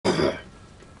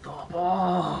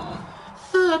Oh,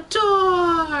 the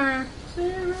door!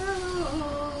 Zero!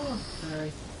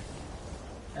 Sorry.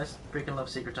 That's freaking love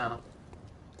Secret Tunnel.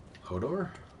 Hodor?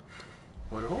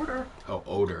 Hodor? Oh,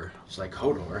 odor. It's like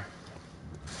Hodor.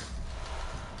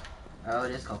 Oh,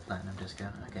 it is called Platinum Disco.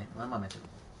 Okay, what am I meant to?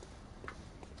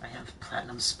 I have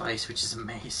Platinum Spice, which is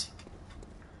amazing.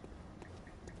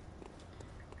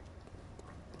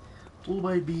 Will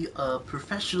I be a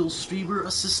professional streamer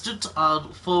assistant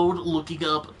on phone looking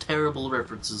up terrible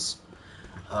references?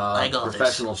 I got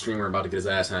professional streamer about to get his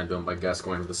ass handed to him by Gus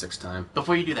going for the 6th time.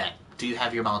 Before you do that, do you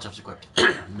have your Molotovs equipped?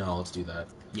 No, let's do that.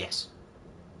 Yes.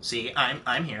 See,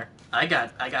 I'm here. I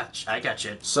got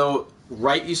shit. So,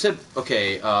 right, you said,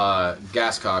 okay,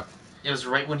 Gascock. It was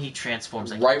right when he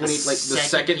transforms. Right when he, like, the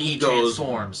second he goes,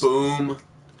 transforms. Boom,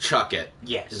 chuck it.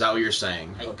 Yes. Is that what you're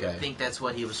saying? I Okay. think that's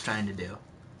what he was trying to do.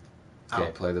 Okay,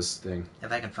 play this thing.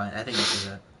 If I can find, I think this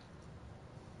is it.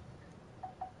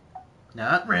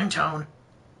 Not ringtone.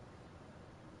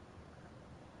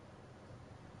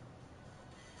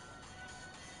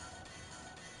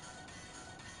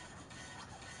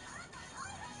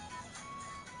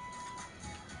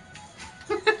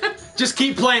 Just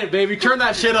keep playing it, baby. Turn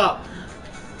that shit up.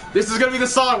 This is gonna be the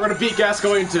song we're gonna beat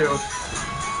Gasco into.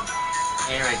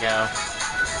 Here we go.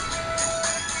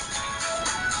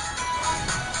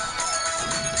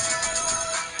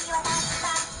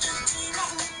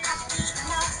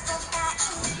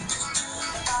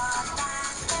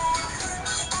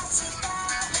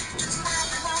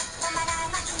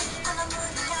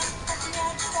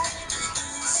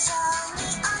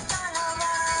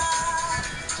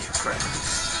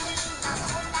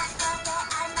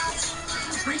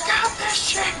 We got this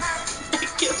shit! It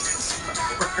gives us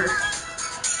power!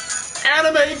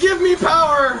 Anime, give me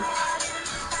power!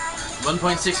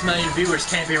 1.6 million viewers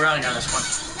can't be wrong on this one.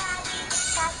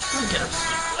 I'll get a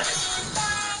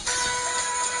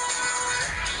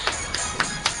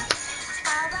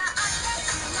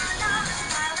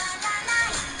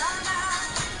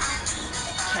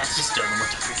Cats just don't know what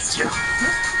to freaking do.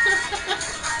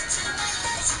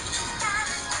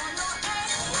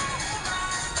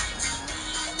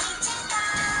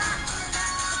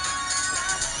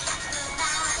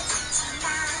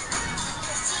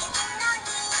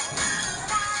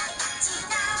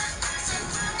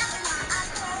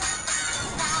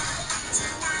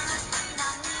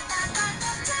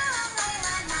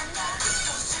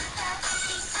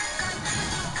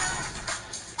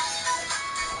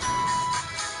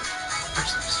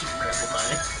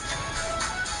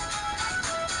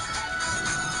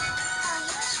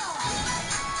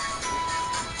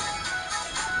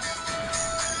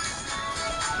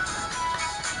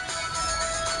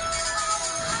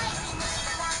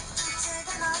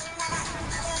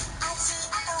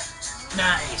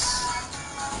 Nice.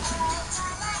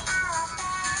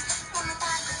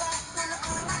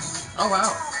 Oh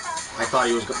wow. I thought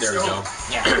he was. There we go.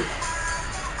 Yeah.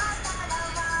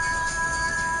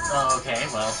 Oh, okay,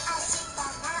 well.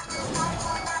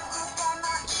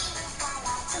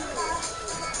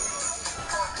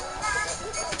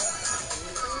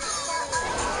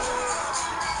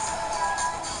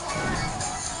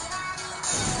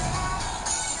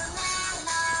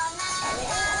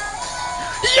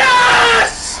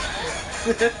 Yes!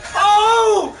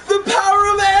 Oh! The power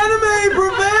of anime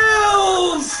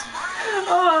prevails!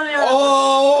 Oh, yeah.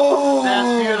 Oh!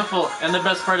 That's beautiful. And the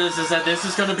best part is that this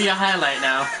is going to be a highlight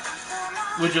now.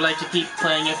 Would you like to keep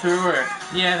playing it through, or...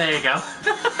 Yeah, there you go.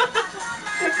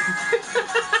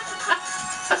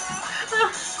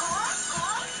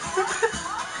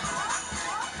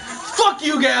 Fuck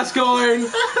you, Gascoigne!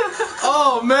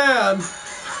 Oh, man!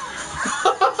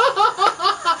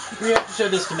 We have to show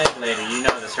this to Meg later, you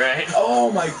know this, right? Oh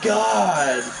my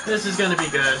god! This is gonna be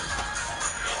good.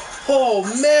 Oh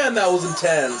man, that was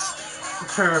intense!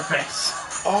 Perfect.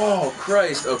 Oh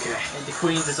Christ, okay. And the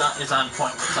Queens is on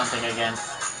point with something again.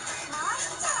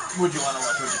 Would you want to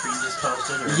watch what the Queen just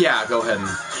posted? Or? Yeah, go ahead and...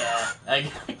 Yeah.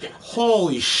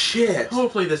 Holy shit!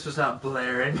 Hopefully this was not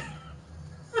blaring.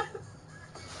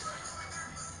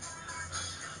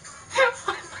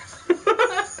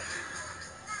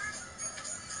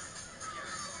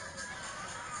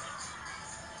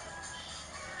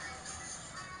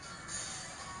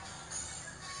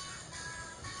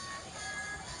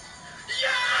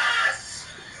 Yes!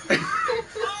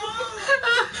 Oh,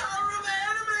 the power of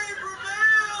anime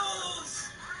prevails!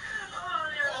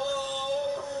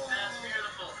 Oh. That's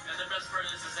beautiful. And the best part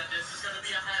is that this is going to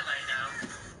be a highlight now.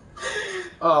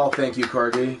 Oh, thank you,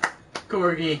 Corgi.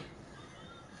 Corgi,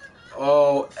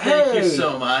 Oh, thank hey! you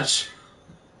so much.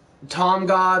 Tom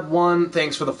God 1,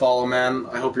 thanks for the follow, man.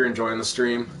 I hope you're enjoying the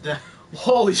stream.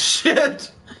 Holy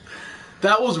shit!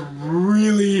 That was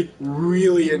really,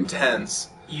 really intense.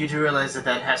 You do realize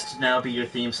that has to now be your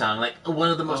theme song. Like, one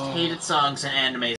of the most hated songs in anime